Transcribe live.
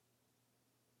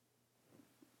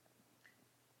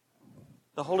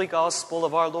The Holy Gospel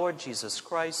of our Lord Jesus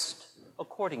Christ,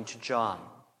 according to John.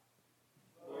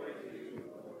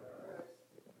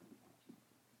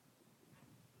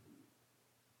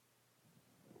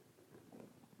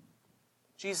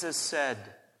 Jesus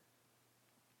said,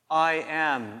 "I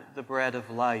am the bread of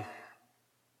life.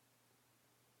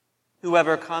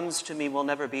 Whoever comes to me will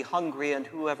never be hungry, and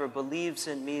whoever believes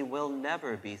in me will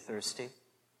never be thirsty."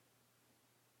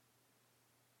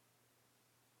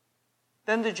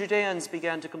 Then the Judeans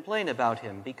began to complain about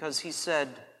him because he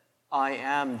said, "I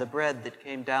am the bread that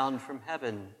came down from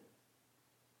heaven."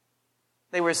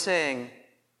 They were saying,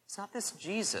 "Is not this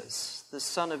Jesus, the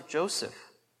son of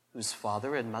Joseph, whose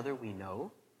father and mother we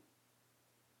know?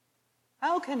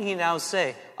 How can he now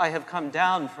say, 'I have come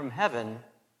down from heaven'?"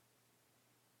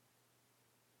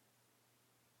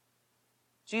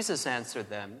 Jesus answered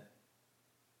them,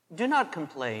 "Do not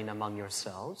complain among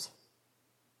yourselves.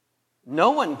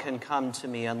 No one can come to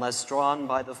me unless drawn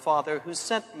by the Father who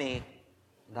sent me,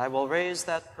 and I will raise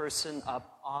that person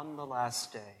up on the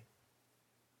last day.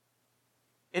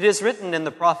 It is written in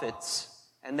the prophets,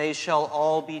 and they shall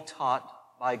all be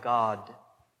taught by God.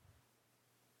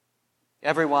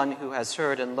 Everyone who has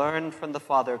heard and learned from the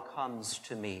Father comes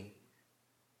to me.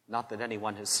 Not that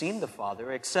anyone has seen the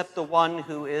Father, except the one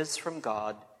who is from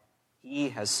God. He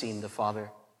has seen the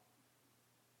Father.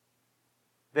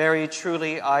 Very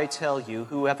truly, I tell you,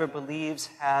 whoever believes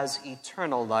has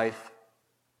eternal life.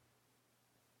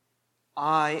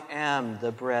 I am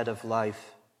the bread of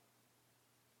life.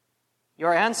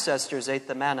 Your ancestors ate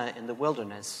the manna in the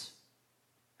wilderness,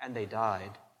 and they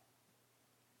died.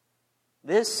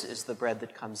 This is the bread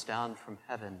that comes down from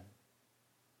heaven,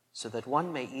 so that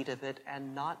one may eat of it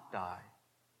and not die.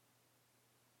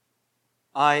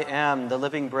 I am the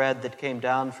living bread that came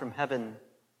down from heaven.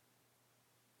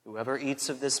 Whoever eats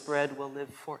of this bread will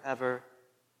live forever.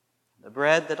 The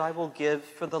bread that I will give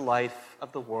for the life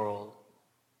of the world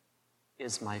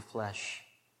is my flesh."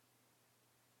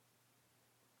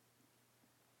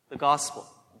 The Gospel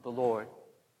of the Lord.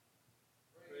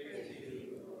 Praise to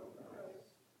you, Lord Christ.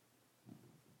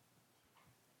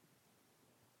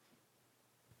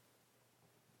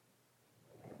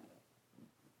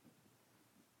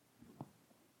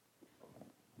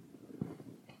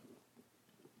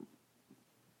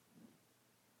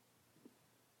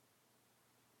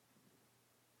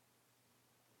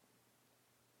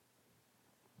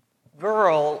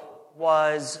 Verl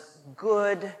was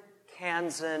good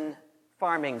Kansan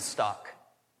farming stock.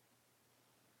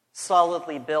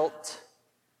 Solidly built,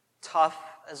 tough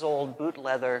as old boot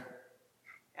leather,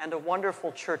 and a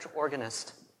wonderful church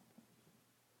organist.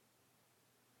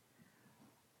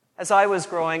 As I was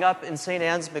growing up in St.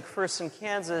 Anne's, McPherson,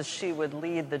 Kansas, she would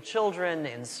lead the children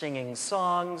in singing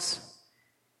songs.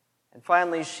 And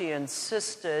finally, she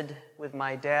insisted with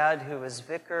my dad, who was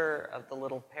vicar of the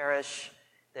little parish,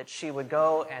 that she would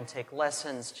go and take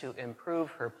lessons to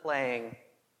improve her playing.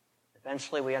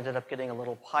 Eventually, we ended up getting a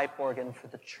little pipe organ for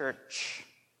the church.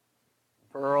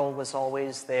 Verl was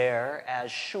always there,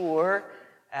 as sure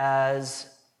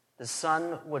as the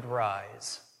sun would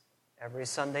rise every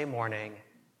Sunday morning,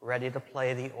 ready to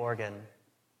play the organ.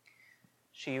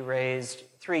 She raised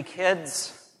 3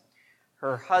 kids.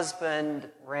 Her husband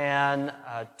ran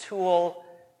a tool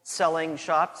selling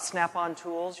shop, Snap-on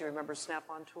Tools. You remember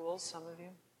Snap-on Tools, some of you?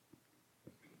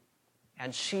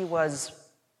 And she was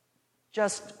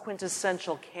just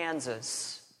quintessential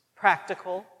Kansas,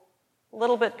 practical, a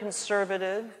little bit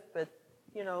conservative, but,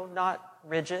 not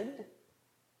rigid.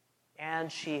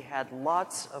 And she had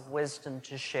lots of wisdom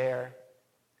to share.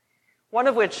 One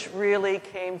of which really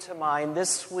came to mind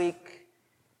this week.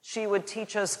 She would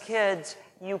teach us kids,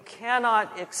 you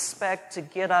cannot expect to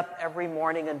get up every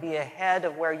morning and be ahead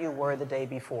of where you were the day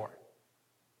before.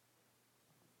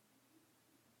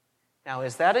 Now,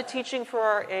 is that a teaching for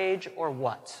our age or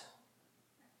what?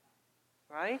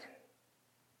 Right?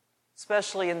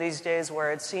 Especially in these days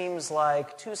where it seems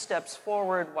like 2 steps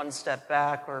forward, 1 step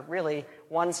back, or really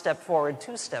 1 step forward,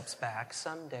 2 steps back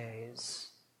some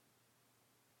days.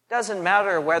 Doesn't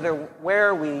matter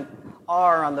where we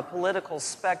are on the political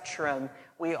spectrum,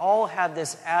 we all have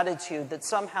this attitude that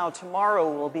somehow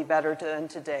tomorrow will be better than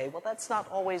today. Well, that's not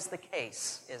always the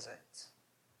case, is it?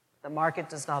 The market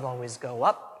does not always go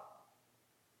up.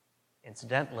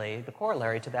 Incidentally, the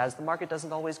corollary to that is the market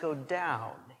doesn't always go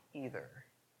down either.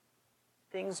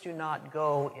 Things do not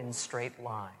go in straight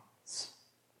lines.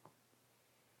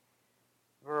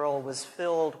 Verl was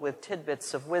filled with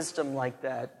tidbits of wisdom like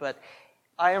that, but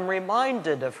I am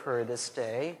reminded of her this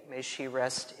day, may she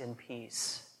rest in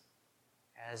peace,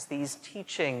 as these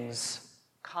teachings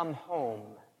come home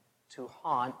to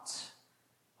haunt,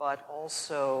 but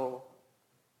also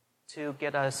to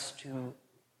get us to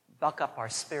buck up our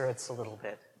spirits a little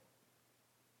bit.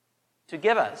 To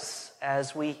give us,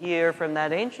 as we hear from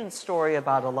that ancient story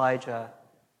about Elijah,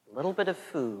 a little bit of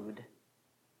food,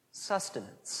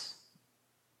 sustenance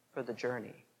for the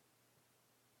journey.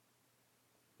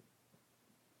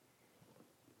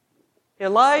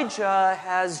 Elijah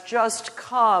has just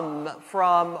come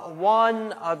from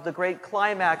one of the great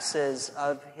climaxes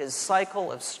of his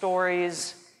cycle of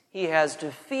stories. He has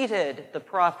defeated the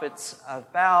prophets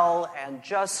of Baal, and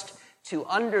just to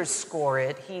underscore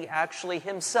it, he actually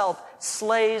himself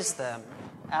slays them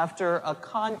after a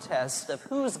contest of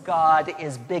whose God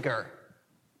is bigger.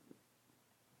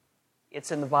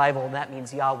 It's in the Bible, and that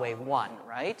means Yahweh won,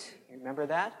 right? You remember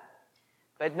that?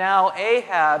 But now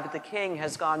Ahab, the king,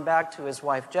 has gone back to his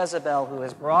wife Jezebel, who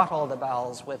has brought all the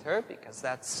Baals with her, because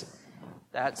that's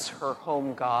her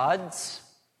home gods.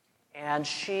 And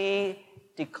she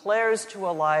declares to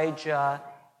Elijah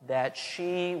that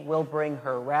she will bring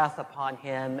her wrath upon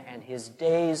him, and his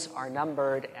days are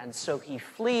numbered. And so he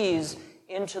flees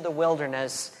into the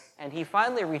wilderness, and he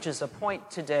finally reaches a point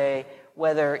today,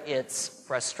 whether it's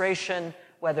frustration,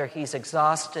 whether he's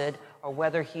exhausted, or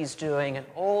whether he's doing an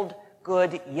old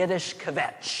good Yiddish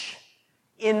kvetch.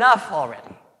 Enough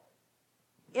already.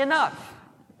 Enough.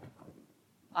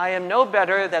 I am no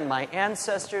better than my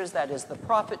ancestors, that is, the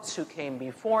prophets who came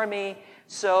before me.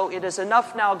 So it is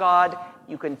enough now, God.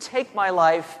 You can take my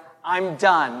life. I'm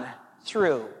done.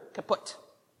 Through. Kaput.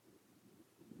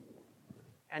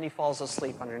 And he falls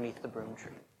asleep underneath the broom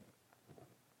tree.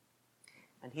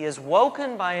 And he is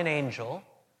woken by an angel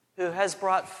who has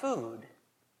brought food,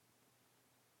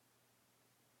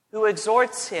 who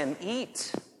exhorts him,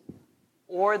 eat,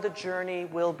 or the journey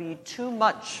will be too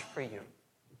much for you.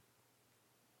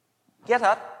 Get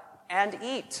up and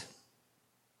eat,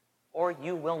 or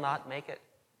you will not make it.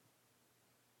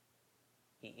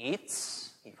 He eats,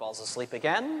 he falls asleep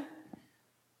again.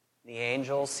 The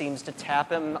angel seems to tap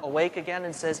him awake again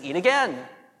and says, eat again.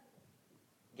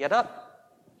 Get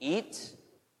up, eat,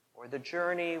 or the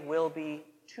journey will be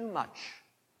too much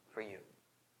for you.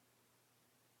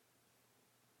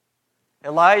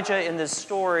 Elijah in this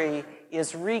story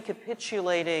is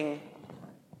recapitulating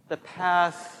the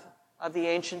path of the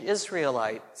ancient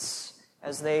Israelites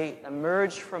as they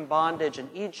emerged from bondage in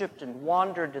Egypt and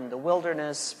wandered in the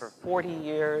wilderness for 40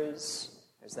 years.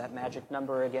 There's that magic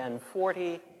number again,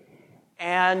 40.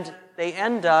 And they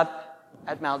end up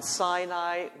at Mount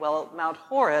Sinai. Well, Mount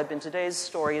Horeb in today's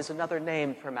story is another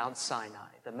name for Mount Sinai,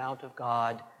 the Mount of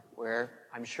God, where,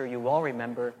 I'm sure you all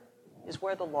remember, is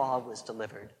where the law was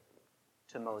delivered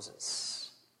to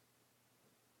Moses.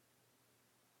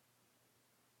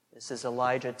 This is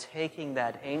Elijah taking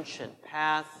that ancient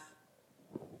path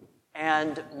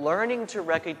and learning to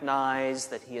recognize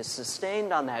that he is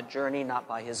sustained on that journey not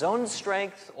by his own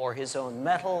strength or his own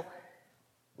mettle,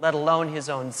 let alone his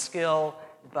own skill,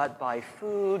 but by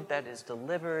food that is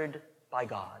delivered by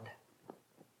God.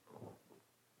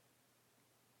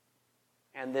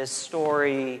 And this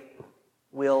story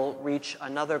will reach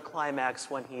another climax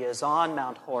when he is on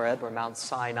Mount Horeb or Mount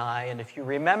Sinai. And if you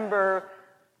remember,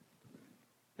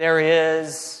 there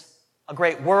is a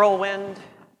great whirlwind.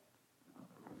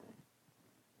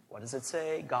 What does it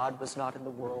say? God was not in the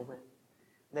whirlwind.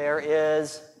 There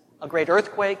is a great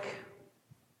earthquake.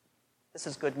 This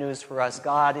is good news for us.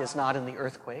 God is not in the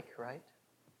earthquake, right?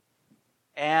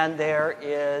 And there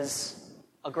is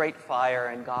a great fire,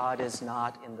 and God is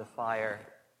not in the fire.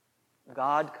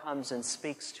 God comes and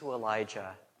speaks to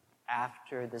Elijah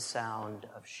after the sound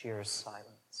of sheer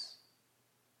silence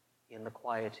in the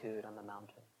quietude on the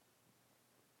mountain,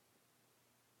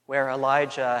 where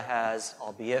Elijah has,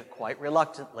 albeit quite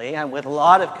reluctantly and with a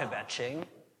lot of kvetching,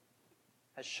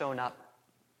 has shown up.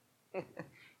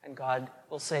 And God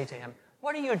will say to him,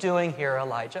 "What are you doing here,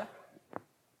 Elijah?"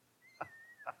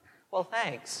 "Well,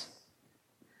 thanks.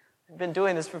 I've been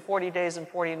doing this for 40 days and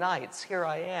 40 nights. Here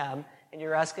I am, and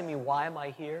you're asking me why am I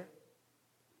here?"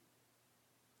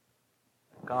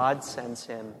 God sends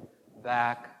him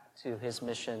back to his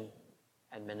mission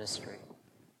and ministry.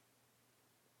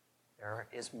 There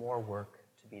is more work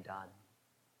to be done.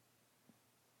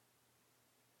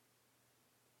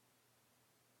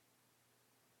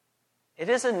 It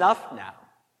is enough now.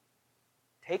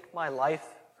 Take my life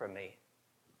from me.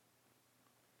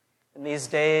 In these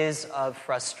days of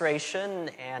frustration,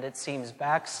 and it seems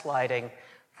backsliding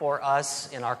for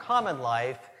us in our common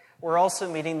life, we're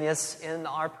also meeting this in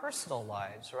our personal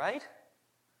lives, right?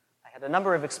 I had a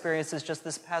number of experiences just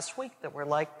this past week that were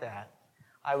like that.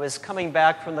 I was coming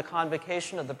back from the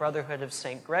convocation of the Brotherhood of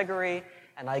St. Gregory,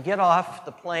 and I get off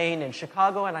the plane in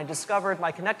Chicago, and I discovered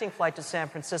my connecting flight to San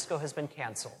Francisco has been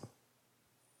canceled.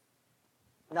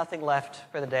 Nothing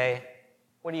left for the day.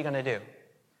 What are you going to do?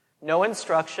 No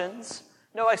instructions,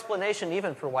 no explanation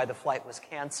even for why the flight was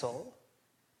canceled.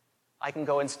 I can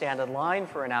go and stand in line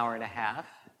for an hour and a half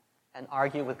and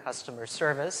argue with customer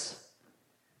service.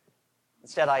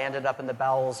 Instead, I ended up in the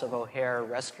bowels of O'Hare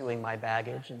rescuing my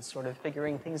baggage and sort of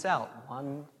figuring things out,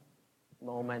 one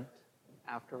moment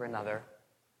after another.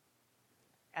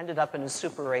 Ended up in a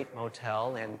Super 8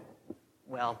 motel in,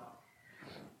 well,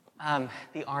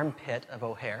 the armpit of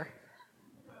O'Hare.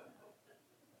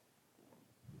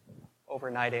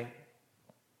 Overnighting,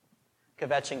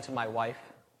 kvetching to my wife.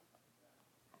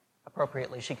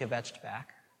 Appropriately, she kvetched back.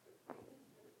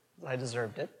 I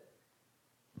deserved it.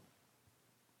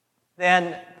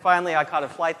 Then, finally, I caught a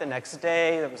flight the next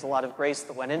day. There was a lot of grace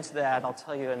that went into that. I'll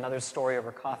tell you another story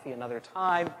over coffee another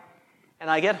time. And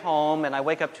I get home, and I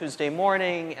wake up Tuesday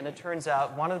morning, and it turns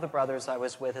out one of the brothers I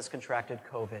was with has contracted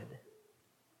COVID.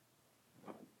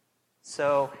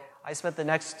 So I spent the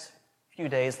next few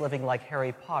days living like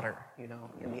Harry Potter,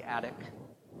 in the attic.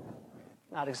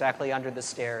 Not exactly under the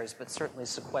stairs, but certainly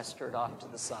sequestered off to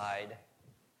the side.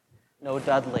 No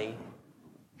Dudley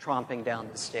tromping down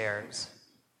the stairs.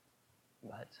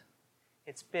 But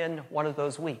it's been one of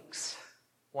those weeks.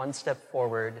 One step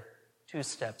forward, two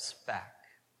steps back.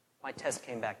 My test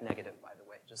came back negative, by the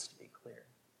way, just to be clear.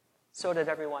 So did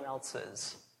everyone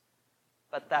else's.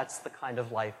 But that's the kind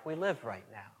of life we live right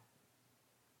now.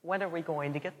 When are we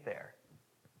going to get there?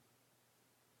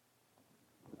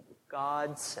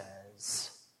 God says,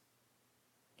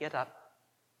 get up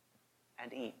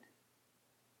and eat,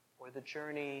 or the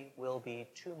journey will be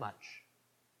too much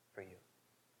for you.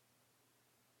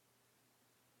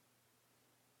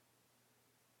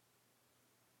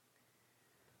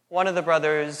 One of the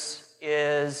brothers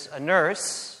is a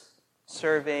nurse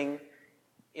serving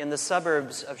in the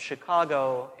suburbs of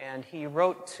Chicago, and he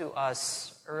wrote to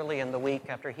us early in the week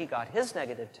after he got his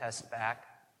negative test back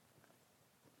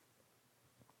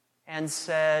and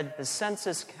said the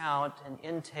census count and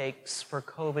intakes for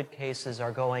COVID cases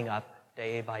are going up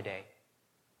day by day.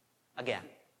 Again.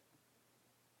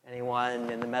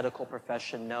 Anyone in the medical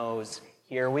profession knows,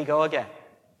 here we go again.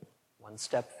 One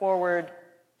step forward,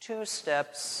 two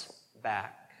steps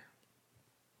back.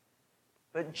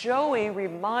 But Joey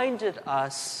reminded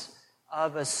us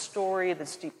of a story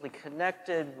that's deeply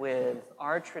connected with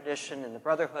our tradition in the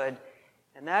Brotherhood,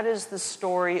 and that is the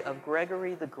story of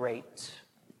Gregory the Great.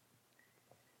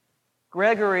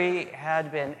 Gregory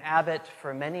had been abbot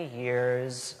for many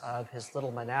years of his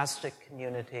little monastic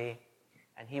community,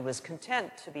 and he was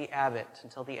content to be abbot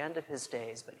until the end of his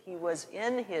days. But he was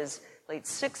in his late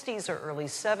 60s or early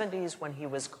 70s when he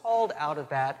was called out of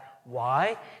that.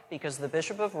 Why? Because the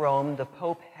Bishop of Rome, the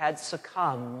Pope, had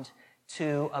succumbed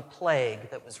to a plague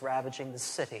that was ravaging the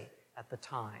city at the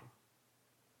time.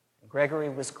 Gregory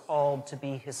was called to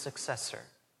be his successor.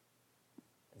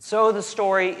 And so the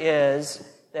story is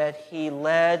that he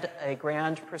led a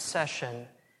grand procession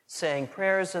saying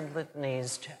prayers and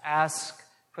litanies to ask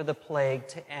for the plague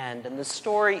to end. And the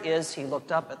story is he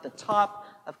looked up at the top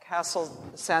of Castle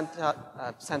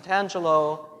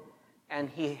Sant'Angelo, and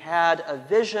he had a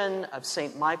vision of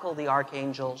St. Michael the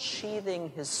Archangel sheathing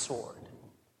his sword.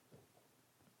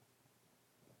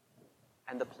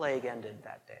 And the plague ended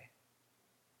that day.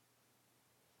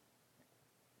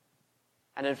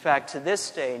 And in fact, to this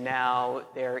day now,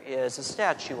 there is a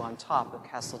statue on top of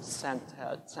Castle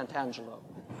Sant'Angelo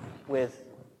with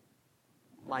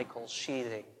Michael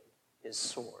sheathing his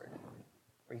sword,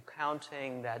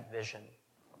 recounting that vision.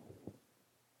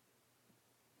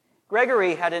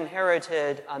 Gregory had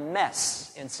inherited a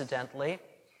mess, incidentally.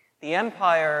 The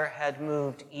empire had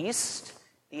moved east.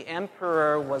 The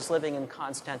emperor was living in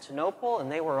Constantinople,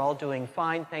 and they were all doing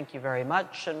fine, thank you very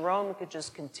much, and Rome could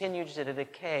just continue to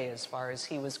decay as far as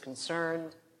he was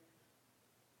concerned.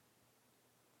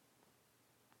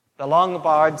 The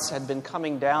Longobards had been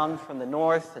coming down from the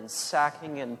north and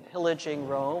sacking and pillaging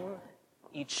Rome.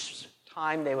 Each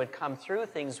time they would come through,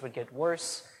 things would get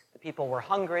worse. The people were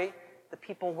hungry. The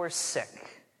people were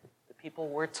sick. The people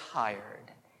were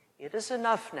tired. It is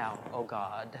enough now, O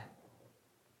God.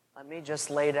 Let me just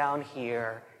lay down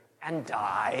here and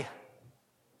die.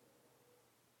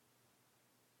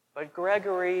 But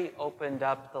Gregory opened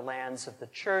up the lands of the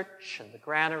church and the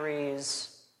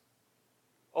granaries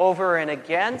over and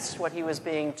against what he was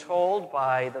being told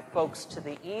by the folks to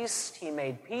the east. He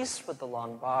made peace with the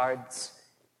Longobards,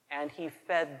 and he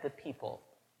fed the people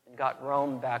and got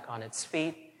Rome back on its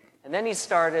feet. And then he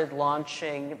started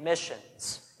launching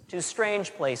missions to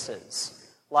strange places,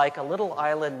 like a little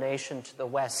island nation to the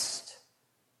west.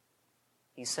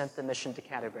 He sent the mission to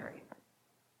Canterbury.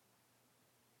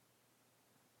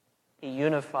 he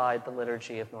unified the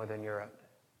liturgy of Northern Europe.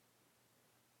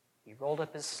 He rolled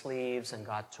up his sleeves and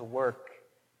got to work.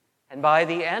 And by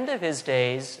the end of his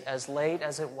days, as late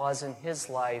as it was in his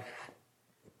life,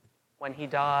 when he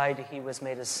died, he was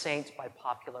made a saint by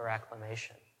popular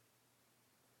acclamation.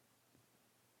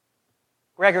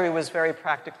 Gregory was very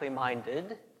practically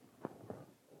minded,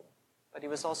 but he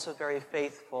was also very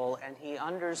faithful, and he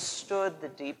understood the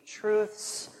deep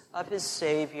truths of his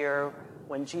Savior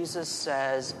when Jesus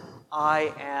says,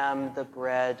 "I am the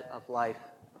bread of life.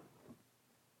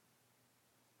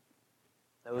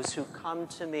 Those who come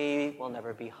to me will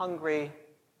never be hungry.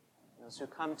 Those who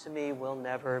come to me will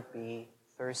never be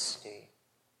thirsty."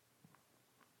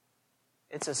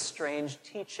 It's a strange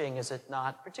teaching, is it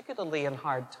not? Particularly in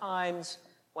hard times,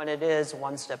 when it is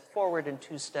one step forward and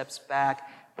two steps back.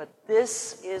 But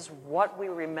this is what we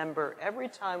remember every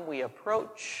time we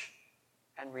approach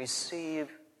and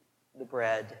receive the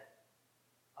bread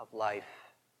of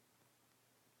life,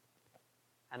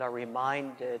 and are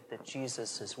reminded that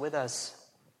Jesus is with us,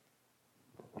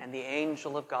 and the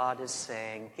angel of God is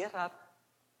saying, "Get up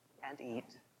and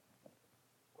eat,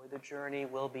 or the journey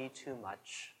will be too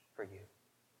much for you."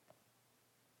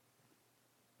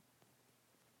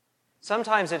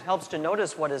 Sometimes it helps to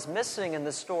notice what is missing in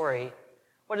the story.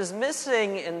 What is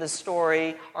missing in the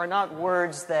story are not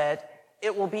words that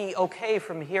 "it will be okay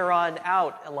from here on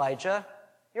out, Elijah.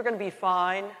 You're going to be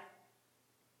fine.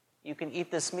 You can eat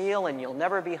this meal and you'll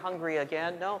never be hungry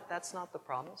again." No, that's not the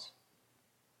promise.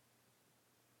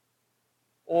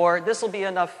 Or "this will be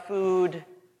enough food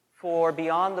for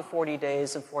beyond the 40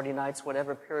 days and 40 nights,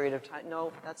 whatever period of time." No,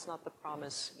 that's not the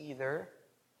promise either.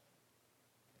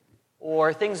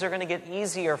 Or "things are going to get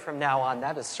easier from now on."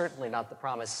 That is certainly not the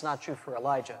promise. It's not true for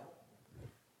Elijah.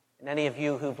 And any of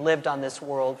you who've lived on this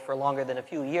world for longer than a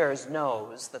few years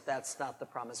knows that that's not the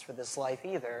promise for this life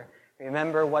either.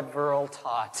 Remember what Verl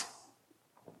taught.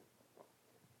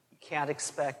 You can't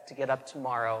expect to get up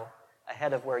tomorrow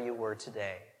ahead of where you were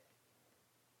today.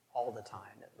 All the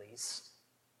time, at least.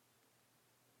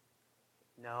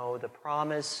 No, the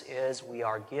promise is we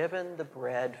are given the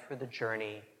bread for the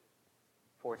journey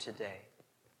for today.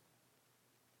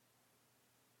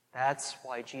 That's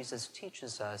why Jesus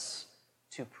teaches us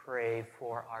to pray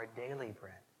for our daily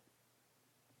bread.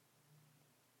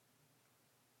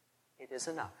 It is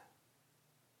enough.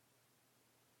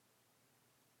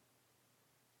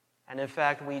 And in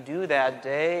fact, we do that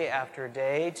day after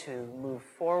day to move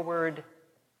forward,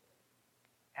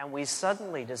 and we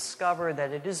suddenly discover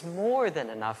that it is more than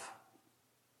enough.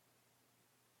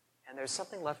 And there's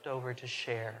something left over to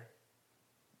share.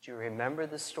 Do you remember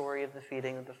the story of the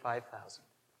feeding of the 5,000?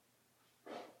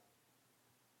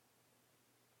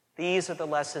 These are the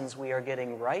lessons we are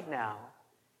getting right now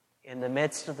in the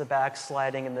midst of the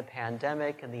backsliding and the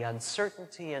pandemic and the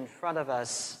uncertainty in front of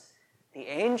us. The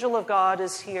angel of God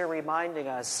is here reminding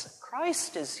us.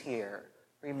 Christ is here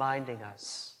reminding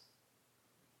us.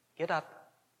 Get up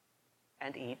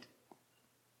and eat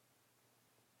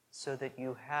so that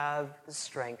you have the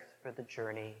strength for the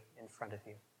journey in front of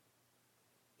you,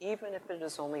 even if it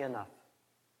is only enough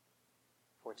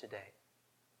for today.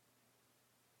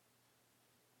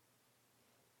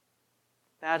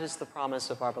 That is the promise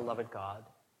of our beloved God.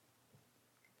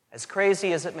 As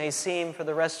crazy as it may seem for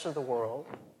the rest of the world,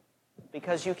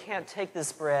 because you can't take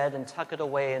this bread and tuck it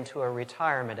away into a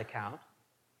retirement account.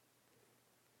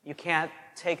 You can't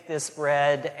take this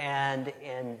bread and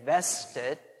invest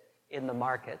it in the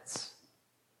markets.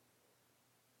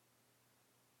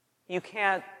 You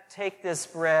can't take this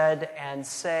bread and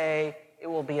say it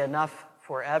will be enough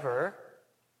forever,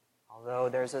 although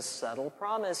there's a subtle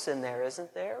promise in there,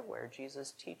 isn't there, where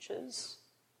Jesus teaches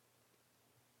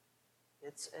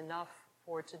it's enough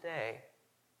for today.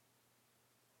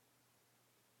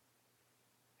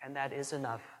 And that is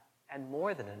enough, and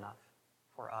more than enough,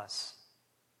 for us.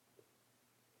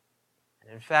 And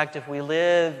in fact, if we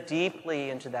live deeply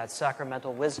into that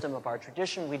sacramental wisdom of our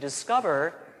tradition, we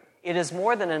discover it is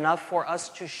more than enough for us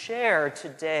to share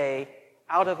today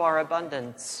out of our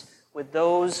abundance with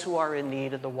those who are in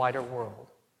need of the wider world.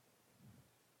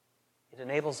 It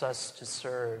enables us to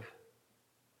serve.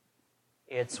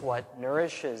 It's what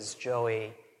nourishes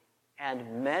Joey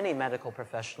and many medical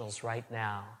professionals right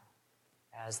now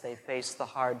as they face the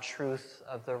hard truth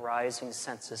of the rising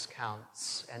census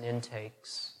counts and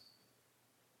intakes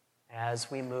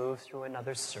as we move through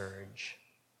another surge.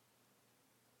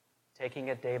 Taking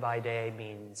it day by day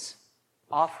means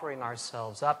offering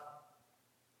ourselves up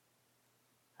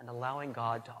and allowing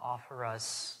God to offer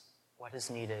us what is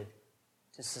needed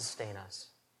to sustain us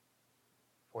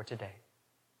for today.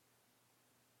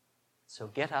 So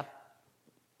get up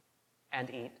and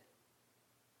eat,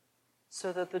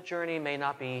 so that the journey may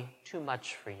not be too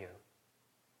much for you.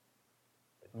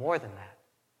 But more than that,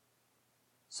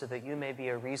 so that you may be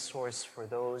a resource for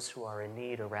those who are in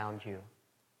need around you.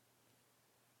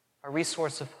 A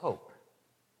resource of hope,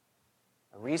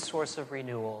 a resource of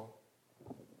renewal,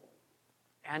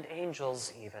 and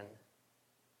angels even,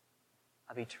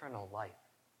 of eternal life.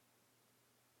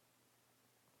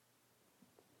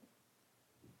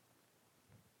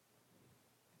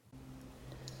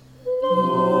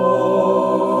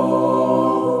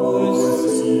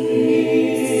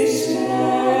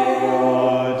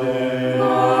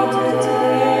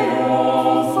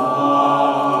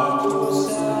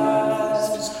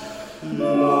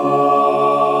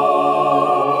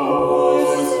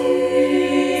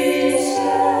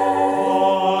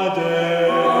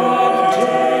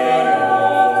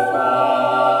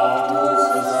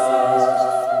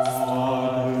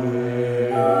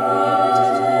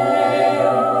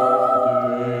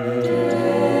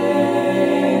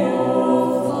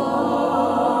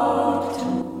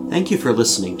 Thank you for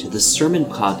listening to this sermon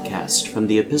podcast from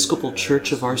the Episcopal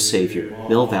Church of Our Savior,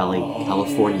 Mill Valley,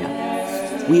 California.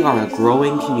 We are a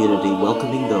growing community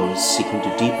welcoming those seeking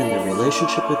to deepen their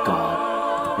relationship with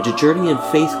God and to journey in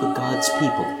faith with God's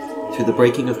people through the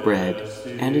breaking of bread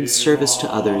and in service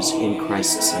to others in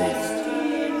Christ's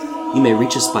name. You may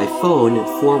reach us by phone at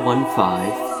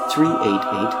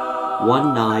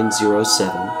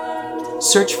 415-388-1907,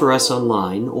 search for us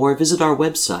online, or visit our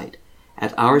website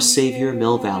at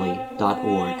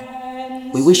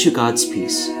oursaviormillvalley.org. We wish you God's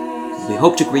peace. We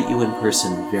hope to greet you in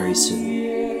person very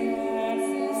soon.